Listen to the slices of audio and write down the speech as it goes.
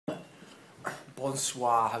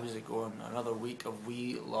Bonsoir, how's it going? Another week of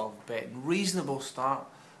We Love Betting. Reasonable start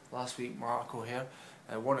last week, Mark O'Hare.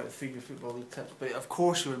 1 out of 3 your Football League tips. But of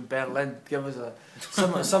course you're in Berlin. Give us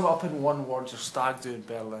sum it up in one word. Your stag do in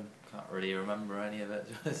Berlin. Can't really remember any of it.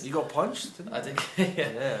 You got punched, didn't you? I did,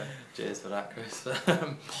 yeah. Cheers for that, Chris.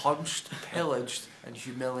 Punched, pillaged and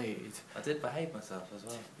humiliated. I did behave myself as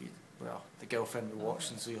well. Well, the girlfriend will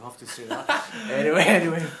watching, so you'll have to say that.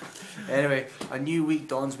 Anyway, a new week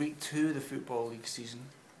dawns, week 2 of the Football League season.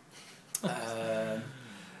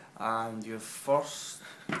 And your first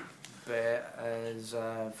bet is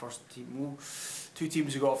first team. Two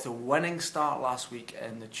teams who got off the winning start last week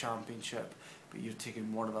in the Championship, but you're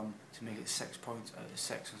taking one of them to make it 6 points out of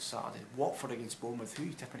 6 on Saturday. Watford against Bournemouth. Who are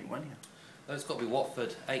you tipping to win here? It's got to be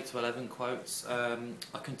Watford. 8 to 11 quotes. I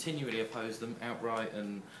continually oppose them outright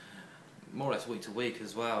and more or less week to week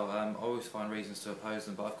as well. I always find reasons to oppose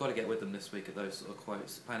them, but I've got to get with them this week at those sort of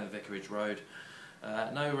quotes. Playing at Vicarage Road.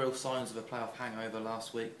 No real signs of a playoff hangover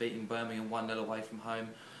last week, beating Birmingham 1-0 away from home.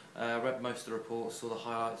 Read most of the reports, saw the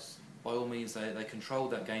highlights. By all means, they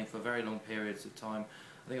controlled that game for very long periods of time.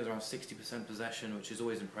 I think it was around 60% possession, which is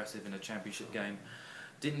always impressive in a Championship game.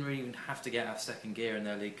 Didn't really even have to get out of second gear in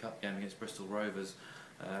their League Cup game against Bristol Rovers.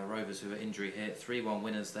 Rovers who were injury hit, 3-1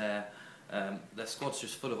 winners there. Their squad's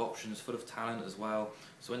just full of options, full of talent as well.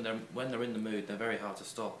 So when they're in the mood, they're very hard to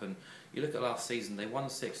stop. And you look at last season, they won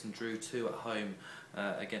 6 and drew 2 at home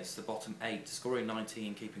against the bottom 8, scoring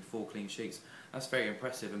 19, keeping 4 clean sheets. That's very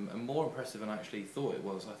impressive, and more impressive than I actually thought it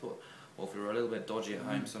was. I thought Watford were a little bit dodgy at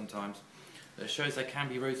home sometimes. It shows they can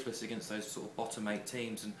be ruthless against those sort of bottom 8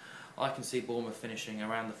 teams, and I can see Bournemouth finishing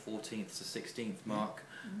around the 14th to 16th mark.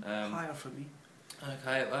 Higher for me.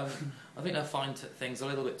 Okay, I think they'll find things a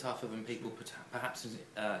little bit tougher than people perhaps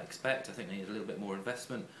expect. I think they need a little bit more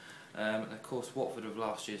investment. And of course, Watford of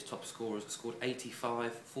last year's top scorers scored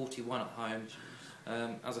 85, 41 at home.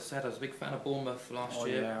 As I said, I was a big fan of Bournemouth last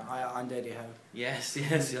year. Yeah, and Eddie Howe. Yes,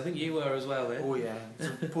 I think you were as well. Oh yeah,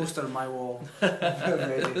 it's a poster on my wall.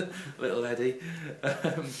 Little Eddie.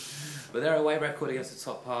 But their away record against the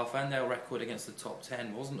top half and their record against the top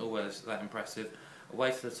 10 wasn't always that impressive.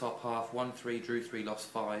 Away to the top half, won 3, drew 3, lost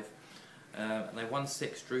 5. And they won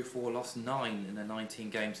 6, drew 4, lost 9 in their 19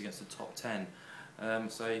 games against the top 10.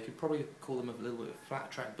 So you could probably call them a little bit of flat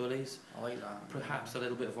track bullies. I like that. Perhaps a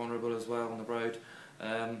little bit vulnerable as well on the road.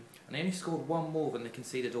 And they only scored 1 more than they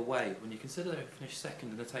conceded away. When you consider they finished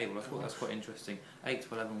second in the table, I thought that's quite interesting. 8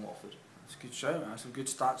 to 11 Watford. That's a good shout. That's some good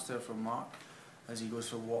stats there from Mark as he goes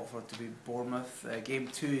for Watford to beat Bournemouth. Game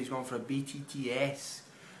 2, he's gone for a BTTS.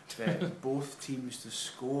 Bet both teams to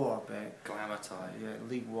score. Bet Glamour tie. Yeah,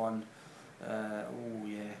 League One.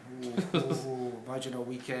 Imagine a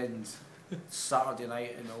weekend. Saturday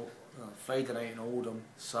night in Friday night in Oldham,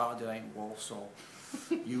 Saturday night in Walsall.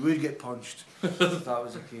 You would get punched if that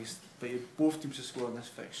was the case. But both teams to score in this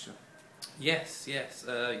fixture. Yes. You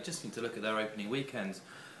just need to look at their opening weekends.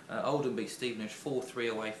 Oldham beat Stevenage 4-3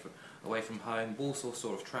 away from home. Walsall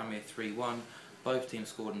sort of Tranmere 3-1. Both teams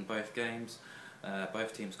scored in both games.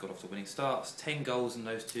 Both teams got off to winning starts. 10 goals in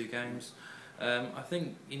those 2 games. I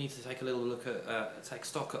think you need to take a little look at take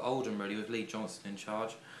stock at Oldham really with Lee Johnson in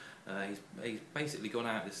charge. He's basically gone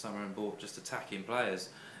out this summer and bought just attacking players,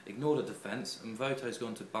 ignored the defence, and Voto's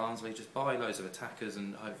gone to Barnsley, just buy loads of attackers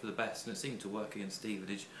and hope for the best, and it seemed to work against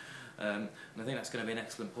Stevenage. And I think that's going to be an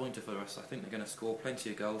excellent pointer for us. I think they're going to score plenty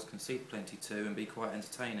of goals, concede plenty too, and be quite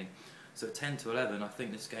entertaining. So at 10 to 11, I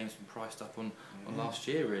think this game's been priced up on last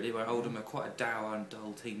year really, where Oldham are quite a dour and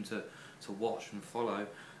dull team to watch and follow.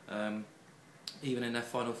 Even in their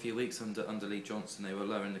final few weeks under Lee Johnson, they were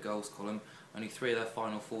lower in the goals column. Only 3 of their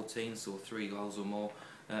final 14 saw 3 goals or more,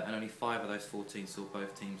 and only 5 of those 14 saw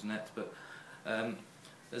both teams net. But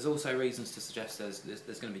there's also reasons to suggest there's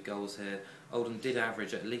going to be goals here. Oldham did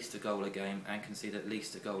average at least a goal a game and conceded at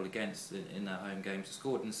least a goal against in their home games.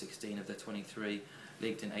 Scored in 16 of their 23,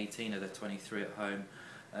 leagued in 18 of their 23 at home.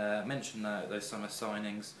 Mentioned those summer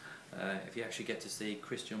signings. If you actually get to see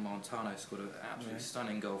Christian Montano scored an absolutely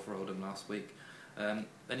stunning goal for Oldham last week. Then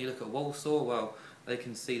you look at Walsall. Well,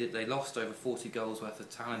 they lost over 40 goals worth of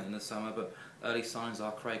talent in the summer, but early signs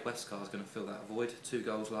are Craig Westcar is going to fill that void. 2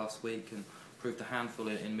 goals last week and proved a handful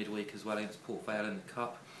in midweek as well against Port Vale in the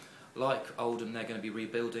Cup. Like Oldham, they're going to be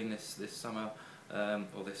rebuilding this summer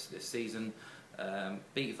or this season.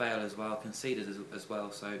 Beat Vale as well, conceded as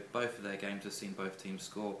well, so both of their games have seen both teams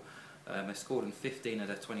score. They scored in 15 of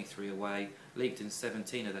their 23 away, leaked in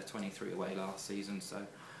 17 of their 23 away last season. So,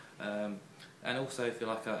 and also if you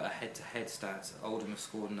like a head-to-head stat, Oldham have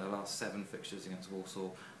scored in their last 7 fixtures against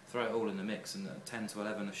Walsall. Throw it all in the mix, and 10 to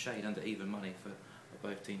 11, a shade under even money for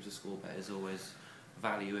both teams to score bet is always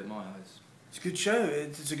value in my eyes. It's a good show.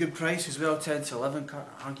 It's a good price as well, 10 to 11. Can't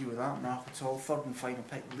argue with that, Mark, at all. Third and final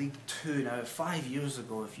pick, League Two. Now, 5 years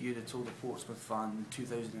ago, if you'd have told a Portsmouth fan in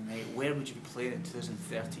 2008, where would you be playing in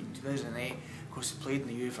 2013? 2008, of course, he played in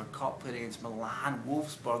the UEFA Cup, played against Milan,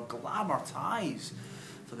 Wolfsburg, glamour ties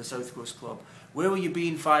for the South Coast club. Where will you be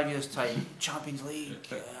in 5 years' time? Champions League,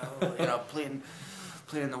 playing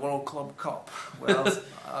in the World Club Cup. Well,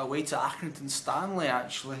 away to Accrington Stanley,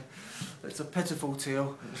 actually. It's a pitiful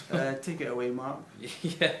tale. Take it away, Mark.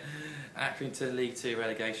 Yeah, Accrington League Two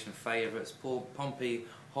relegation favourites. Pompey,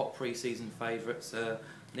 hot pre-season favourites.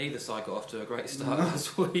 Neither side got off to a great start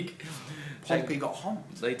last week. Pompey got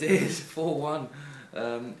humped. They did, 4-1.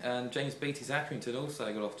 And James Beattie's Accrington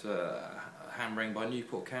also got off to a hammering by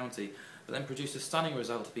Newport County, but then produced a stunning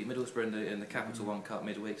result to beat Middlesbrough in the Capital One Cup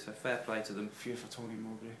midweek, so fair play to them. Fear for Tony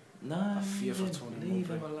Mowbray. No, I fear for Tony leave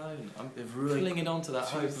Mowbray. him alone. I'm Really clinging on to that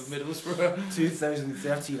hope of Middlesbrough.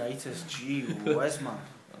 2013itis, gee whiz, man.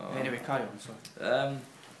 Anyway, carry on, sorry.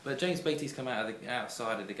 But James Beattie's come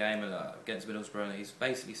outside of the game against Middlesbrough, and he's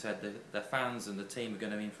basically said that their fans and the team are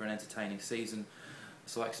going to be in for an entertaining season,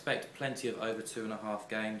 so I expect plenty of over 2.5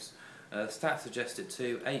 games. The stats suggest it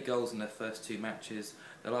too. 8 goals in their first 2 matches.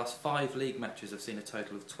 The last 5 league matches have seen a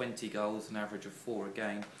total of 20 goals, an average of 4 a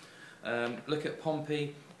game. Look at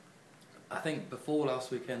Pompey. I think before last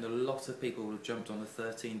weekend, a lot of people would have jumped on the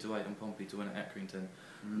 13-8 on Pompey to win at Accrington.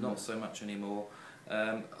 Not so much anymore.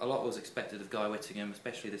 A lot was expected of Guy Whittingham,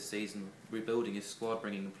 especially this season, rebuilding his squad,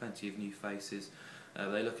 bringing in plenty of new faces.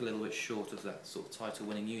 They look a little bit short of that sort of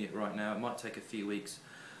title-winning unit right now. It might take a few weeks.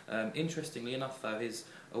 Interestingly enough, though, his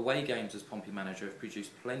away games as Pompey manager have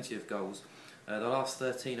produced plenty of goals. The last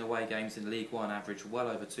 13 away games in League One average well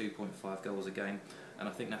over 2.5 goals a game, and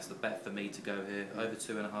I think that's the bet for me to go here. Over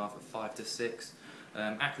 2.5 at 5-6.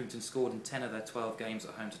 Accrington scored in 10 of their 12 games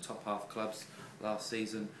at home to top half clubs last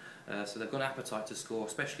season, so they've got an appetite to score,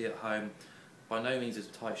 especially at home. By no means is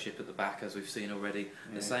a tight ship at the back, as we've seen already.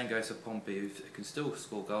 Yeah. The same goes for Pompey, who can still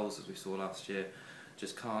score goals, as we saw last year.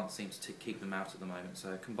 Just can't seem to keep them out at the moment.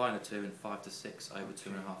 So combine the two and 5-6 over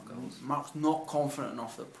 2.5 goals. Mark's not confident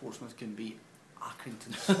enough that Portsmouth can beat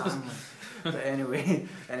Accrington Stanley. But anyway,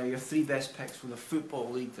 your 3 best picks from the Football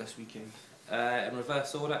League this weekend. In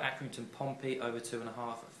reverse order, Accrington Pompey over 2.5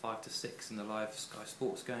 at 5-6 in the live Sky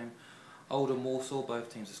Sports game. Oldham Walsall,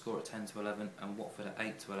 both teams to score at 10-11, and Watford at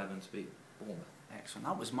 8-11 to beat Bournemouth. Excellent.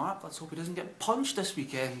 That was Mark. Let's hope he doesn't get punched this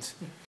weekend.